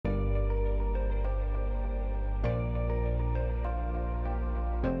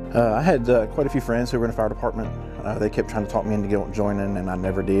I had quite a few friends who were in the fire department. They kept trying to talk me into joining, and I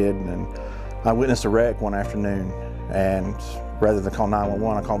never did. And I witnessed a wreck one afternoon, and rather than call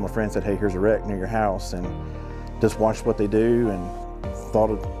 911, I called my friend and said, "Hey, here's a wreck near your house," and just watched what they do and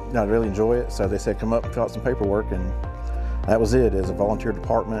thought I'd really enjoy it. So they said, "Come up and fill out some paperwork," and that was it. As a volunteer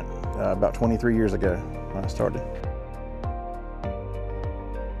department about 23 years ago when I started.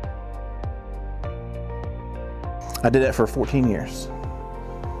 I did that for 14 years.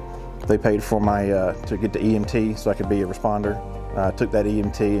 They paid for my to get to EMT so I could be a responder. I took that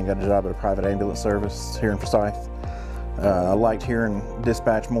EMT and got a job at a private ambulance service here in Forsyth. I liked hearing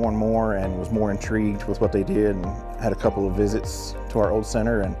dispatch more and more and was more intrigued with what they did, and had a couple of visits to our old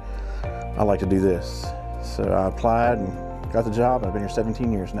center, and I like to do this. So I applied and got the job. I've been here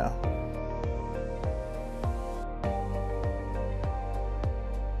 17 years now.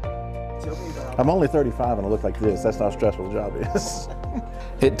 I'm only 35 and I look like this. That's how stressful the job is.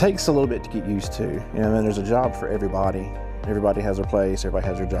 It takes a little bit to get used to. You know, and there's a job for everybody. Everybody has their place, everybody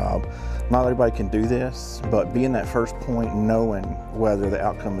has their job. Not everybody can do this, but being that first point, knowing whether the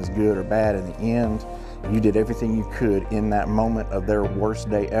outcome is good or bad in the end, you did everything you could in that moment of their worst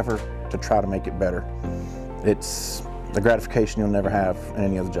day ever to try to make it better. It's the gratification you'll never have in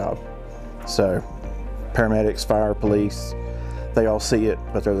any other job. So paramedics, fire, police, they all see it,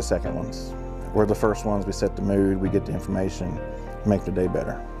 but they're the second ones. We're the first ones. We set the mood, we get the information, make their day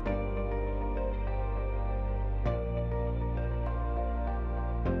better.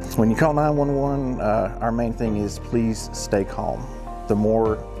 When you call 911, our main thing is please stay calm. The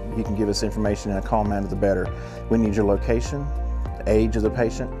more you can give us information in a calm manner, the better. We need your location, the age of the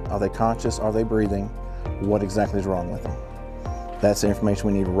patient, are they conscious, are they breathing, what exactly is wrong with them. That's the information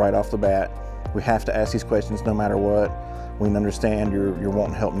we need right off the bat. We have to ask these questions no matter what. We understand you're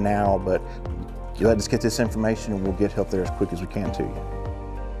wanting help now, but you let us get this information and we'll get help there as quick as we can to you.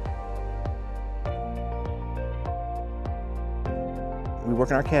 We work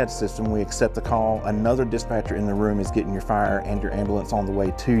in our CAD system, we accept the call. Another dispatcher in the room is getting your fire and your ambulance on the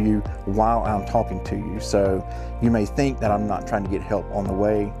way to you while I'm talking to you. So you may think that I'm not trying to get help on the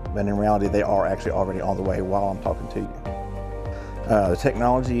way, but in reality they are actually already on the way while I'm talking to you. The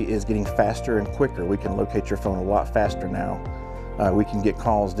technology is getting faster and quicker. We can locate your phone a lot faster now. We can get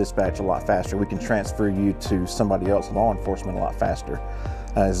calls dispatched a lot faster. We can transfer you to somebody else, law enforcement, a lot faster.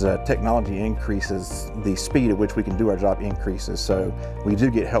 As technology increases, the speed at which we can do our job increases. So we do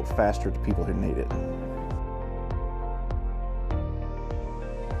get help faster to people who need it.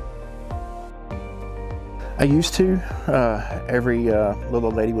 I used to. Every little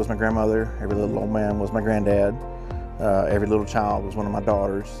old lady was my grandmother. Every little old man was my granddad. Every little child was one of my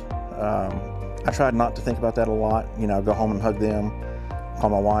daughters. I tried not to think about that a lot. You know, go home and hug them,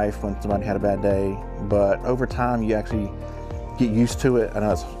 call my wife when somebody had a bad day. But over time, you actually get used to it. I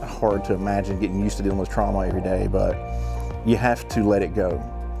know it's hard to imagine getting used to dealing with trauma every day, but you have to let it go.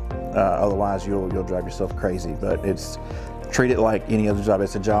 Otherwise, you'll drive yourself crazy. But treat it like any other job.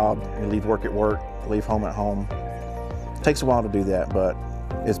 It's a job. You leave work at work, leave home at home. It takes a while to do that, but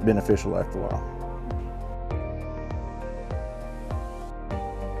it's beneficial after a while.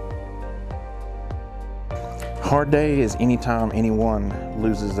 Hard day is anytime anyone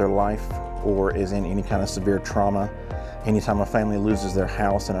loses their life or is in any kind of severe trauma. Anytime a family loses their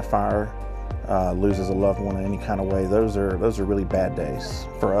house in a fire, loses a loved one in any kind of way, those are really bad days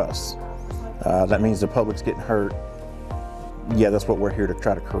for us. That means the public's getting hurt. Yeah, that's what we're here to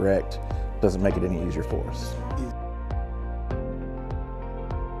try to correct. Doesn't make it any easier for us.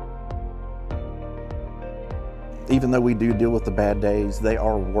 Even though we do deal with the bad days, they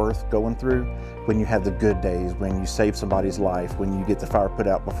are worth going through when you have the good days, when you save somebody's life, when you get the fire put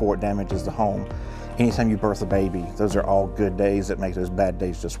out before it damages the home. Anytime you birth a baby, those are all good days that make those bad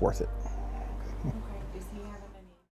days just worth it.